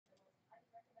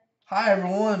Hi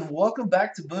everyone, welcome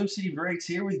back to Boom City Breaks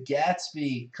here with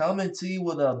Gatsby, coming to you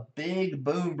with a big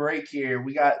boom break here.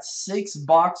 We got 6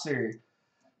 boxer.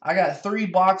 I got 3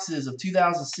 boxes of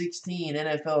 2016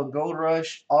 NFL Gold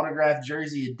Rush Autographed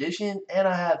Jersey Edition, and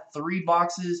I have 3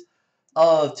 boxes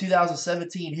of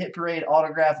 2017 Hit Parade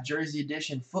Autographed Jersey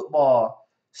Edition Football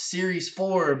Series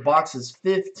 4, boxes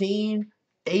 15,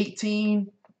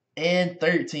 18, and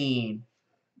 13.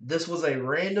 This was a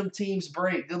random teams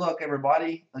break. Good luck,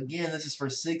 everybody. Again, this is for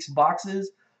 6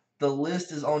 boxes. The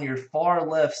list is on your far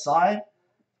left side.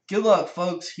 Good luck,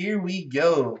 folks. Here we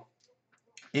go.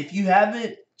 If you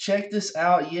haven't checked this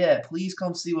out yet, please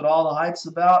come see what all the hype's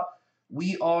about.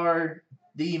 We are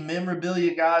the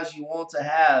memorabilia guys you want to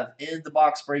have in the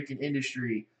box breaking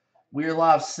industry. We are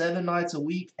live 7 nights a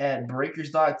week at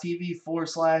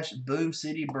breakers.tv/Boom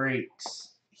City Breaks.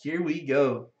 Here we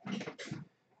go.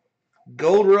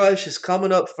 Gold Rush is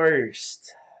coming up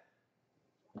first.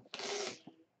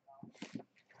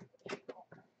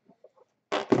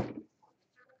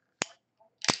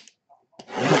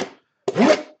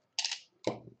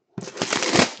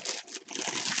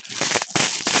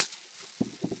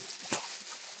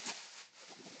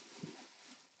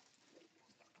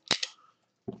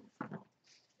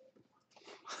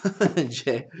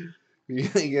 Jay, you're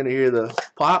going to hear the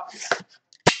popping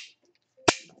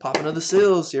of the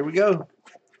seals. Here we go.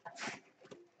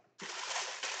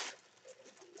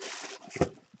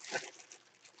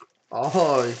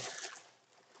 Oh,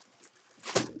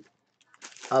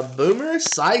 a Boomer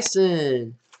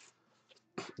Esiason.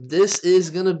 This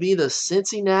is going to be the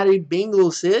Cincinnati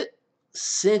Bengals hit.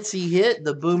 Cincy hit,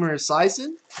 the Boomer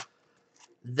Esiason.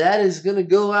 That is going to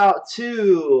go out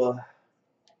to...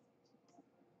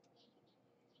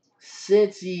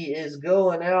 Cincy is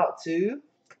going out to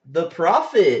the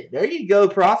Prophet. There you go,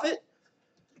 Prophet.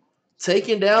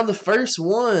 Taking down the first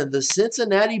one, the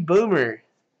Cincinnati Boomer.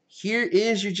 Here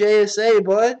is your JSA,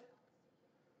 bud.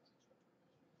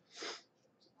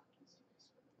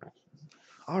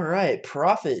 All right,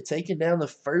 Prophet taking down the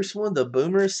first one, the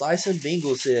Boomer Esiason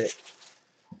Bengals hit.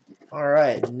 All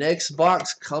right, next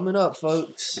box coming up,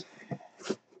 folks.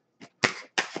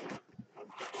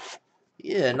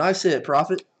 Yeah, nice hit,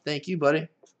 Prophet. Thank you, buddy.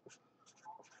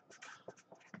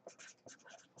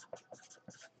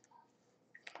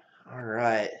 All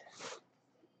right.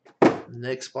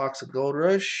 Next box of Gold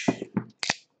Rush.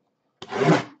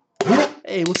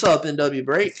 Hey, what's up, NW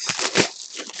Breaks?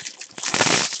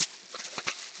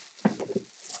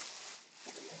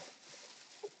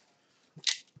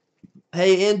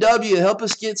 Hey, NW, help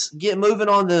us get moving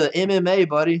on the MMA,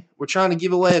 buddy. We're trying to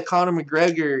give away a Conor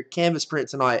McGregor canvas print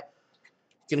tonight.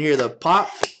 You can hear the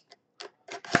popping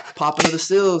of the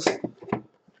seals.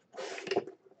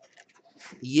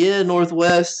 Yeah,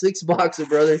 Northwest, 6 boxer,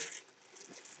 brother.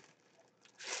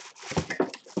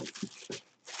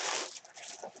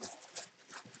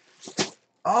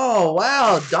 Oh,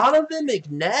 wow, Donovan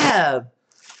McNabb.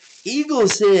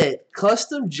 Eagles hit.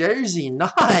 Custom jersey.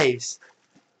 Nice.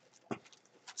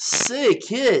 Sick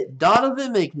hit.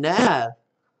 Donovan McNabb.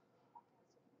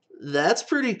 That's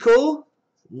pretty cool.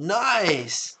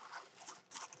 Nice.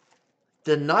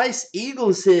 The nice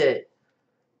Eagles hit.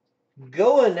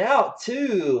 Going out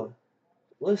too.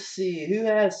 Let's see. Who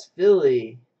has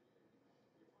Philly?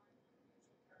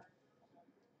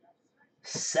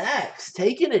 Sacks.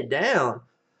 Taking it down.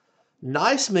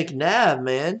 Nice McNabb,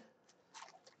 man.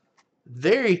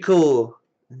 Very cool.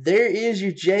 There is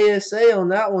your JSA on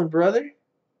that one, brother.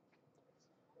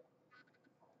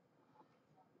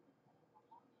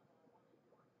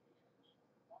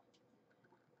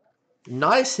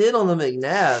 Nice hit on the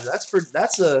McNabb.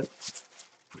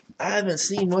 I haven't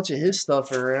seen much of his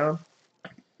stuff around.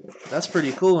 That's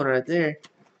pretty cool one right there.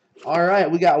 All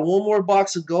right, we got one more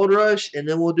box of Gold Rush, and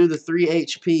then we'll do the 3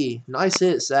 HP. Nice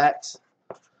hit, Sacks.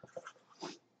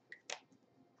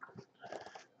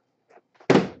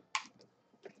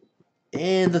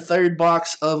 And the third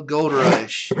box of Gold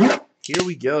Rush. Here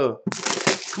we go.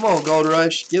 Come on, Gold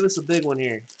Rush. Give us a big one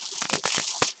here.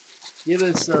 Give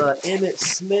us Emmett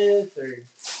Smith or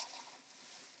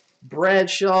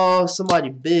Bradshaw. Somebody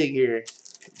big here.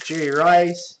 Jerry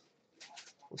Rice.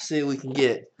 We'll see what we can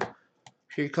get.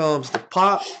 Here comes the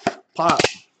pop.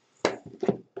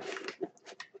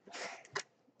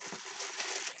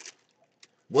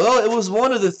 Well, it was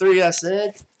one of the 3 I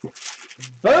said.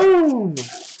 Boom!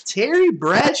 Terry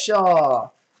Bradshaw.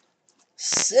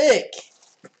 Sick.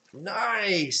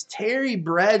 Nice. Terry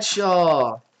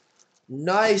Bradshaw.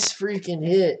 Nice freaking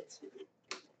hit.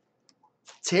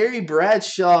 Terry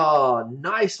Bradshaw.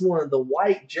 Nice one. The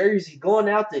white jersey going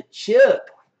out to Chip.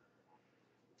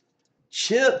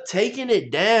 Chip taking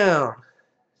it down.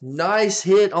 Nice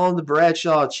hit on the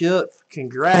Bradshaw chip.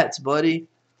 Congrats, buddy.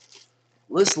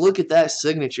 Let's look at that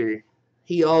signature.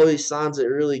 He always signs it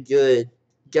really good.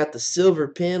 Got the silver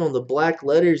pen on the black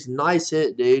letters. Nice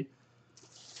hit, dude.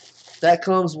 That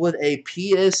comes with a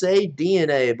PSA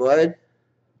DNA, bud.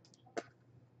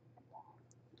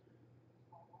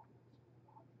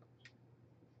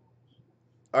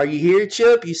 Are you here,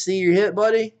 Chip? You see your hit,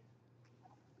 buddy?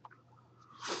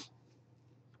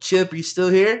 Chip, are you still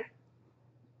here?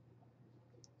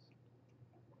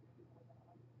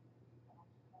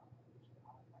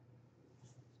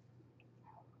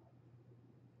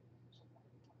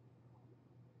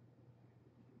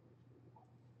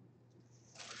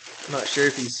 I'm not sure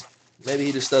if he's... Maybe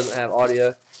he just doesn't have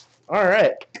audio. All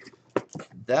right.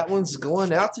 That one's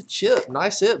going out to Chip.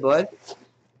 Nice hit, bud.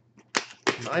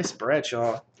 Nice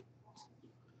Bradshaw.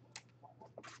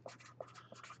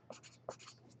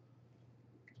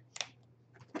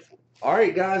 All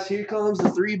right, guys, here comes the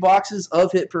 3 boxes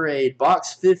of Hit Parade.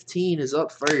 Box 15 is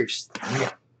up first.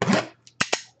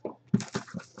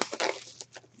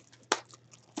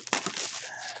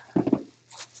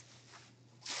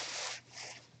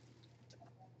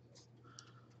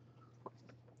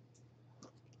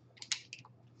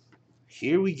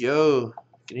 Here we go. You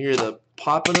can hear the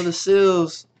popping of the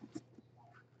seals.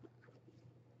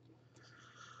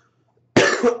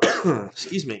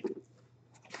 Excuse me.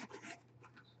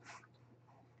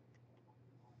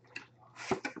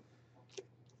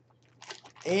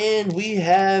 And we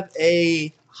have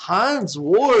a Hines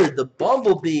Ward, the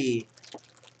Bumblebee.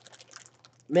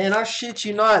 Man, I shit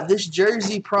you not. This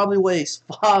jersey probably weighs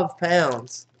 5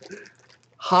 pounds.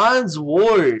 Hines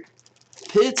Ward,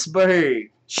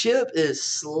 Pittsburgh. Chip is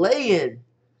slaying.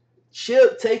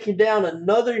 Chip taking down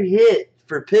another hit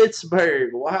for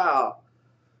Pittsburgh. Wow.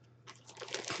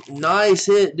 Nice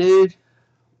hit, dude.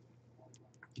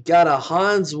 Got a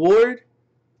Hines Ward.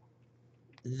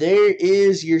 There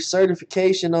is your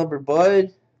certification number,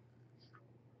 bud.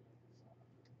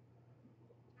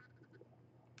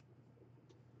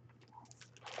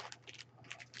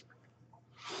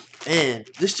 Man,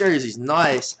 this jersey's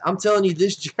nice. I'm telling you,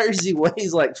 this jersey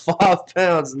weighs like 5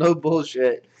 pounds. No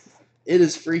bullshit. It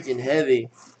is freaking heavy.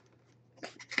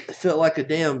 It felt like a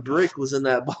damn brick was in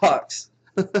that box.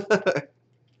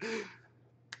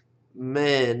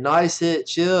 Man, nice hit,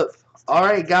 Chip. All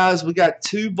right, guys, we got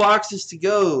 2 boxes to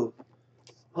go.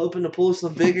 Hoping to pull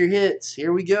some bigger hits.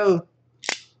 Here we go.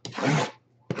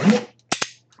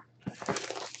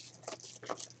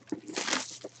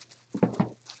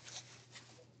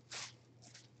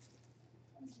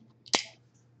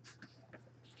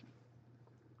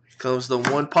 Comes the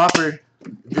 1 popper.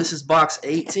 This is box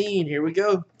 18. Here we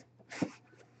go.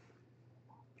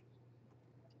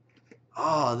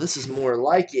 Oh, this is more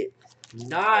like it.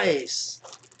 Nice.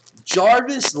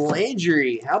 Jarvis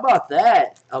Landry. How about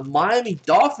that? A Miami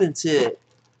Dolphins hit.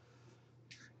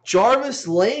 Jarvis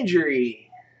Landry.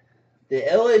 The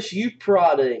LSU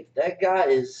product. That guy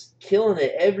is killing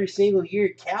it every single year.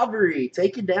 Calvary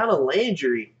taking down a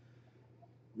Landry.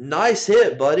 Nice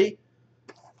hit, buddy.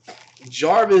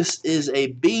 Jarvis is a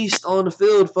beast on the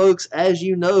field, folks, as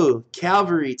you know.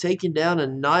 Calvary taking down a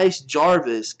nice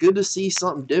Jarvis. Good to see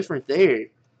something different there.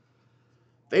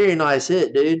 Very nice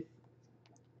hit, dude.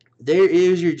 There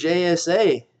is your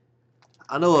JSA.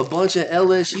 I know a bunch of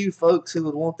LSU folks who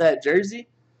would want that jersey.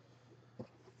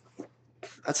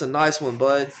 That's a nice one,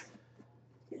 bud.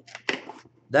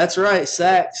 That's right,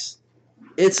 Sachs.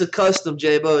 It's a custom,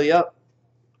 J-Bo. Yep.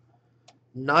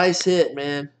 Nice hit,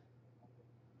 man.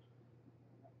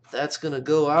 That's going to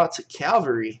go out to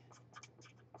Calvary.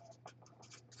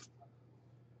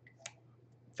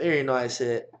 Very nice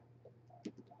hit.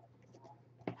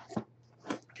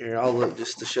 Here, I'll look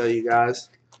just to show you guys.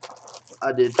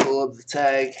 I did pull up the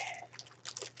tag.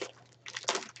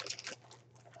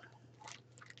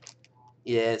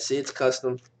 Yeah, see, it's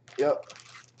custom. Yep.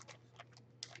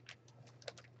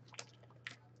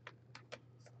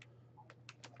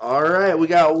 All right, we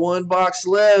got 1 box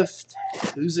left.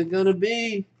 Who's it going to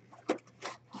be?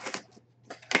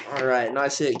 All right,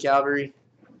 nice hit, Calvary.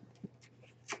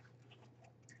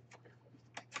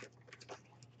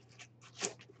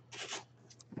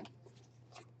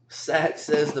 Sack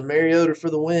says the Mariota for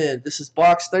the win. This is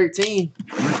box 13.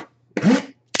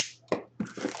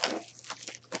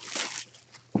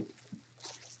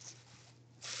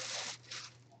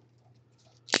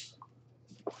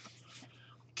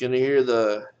 Gonna hear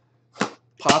the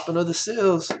popping of the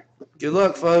seals. Good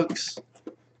luck, folks.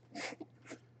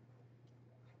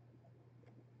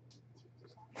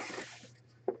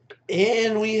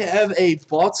 And we have a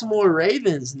Baltimore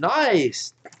Ravens.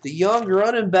 Nice. The young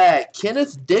running back,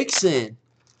 Kenneth Dixon.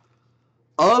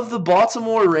 of the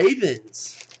Baltimore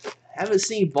Ravens. Haven't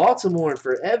seen Baltimore in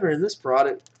forever in this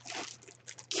product.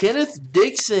 Kenneth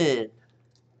Dixon.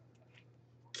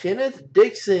 Kenneth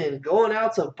Dixon going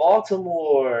out to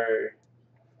Baltimore.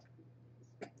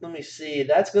 Let me see.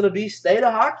 That's going to be State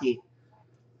of Hockey.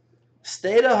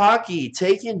 State of Hockey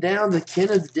taking down the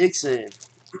Kenneth Dixon.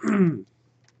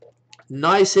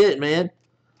 Nice hit, man.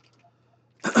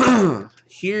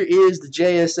 Here is the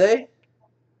JSA.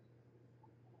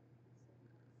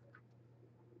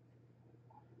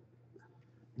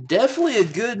 Definitely a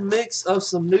good mix of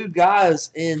some new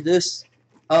guys in this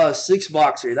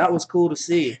 6-boxer. That was cool to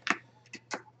see.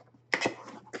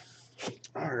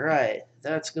 All right.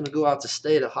 That's going to go out to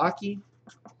State of Hockey.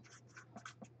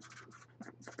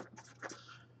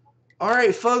 All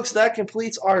right, folks. That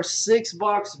completes our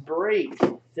 6-box break.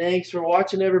 Thanks for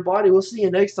watching, everybody. We'll see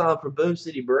you next time for Boom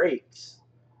City Breaks.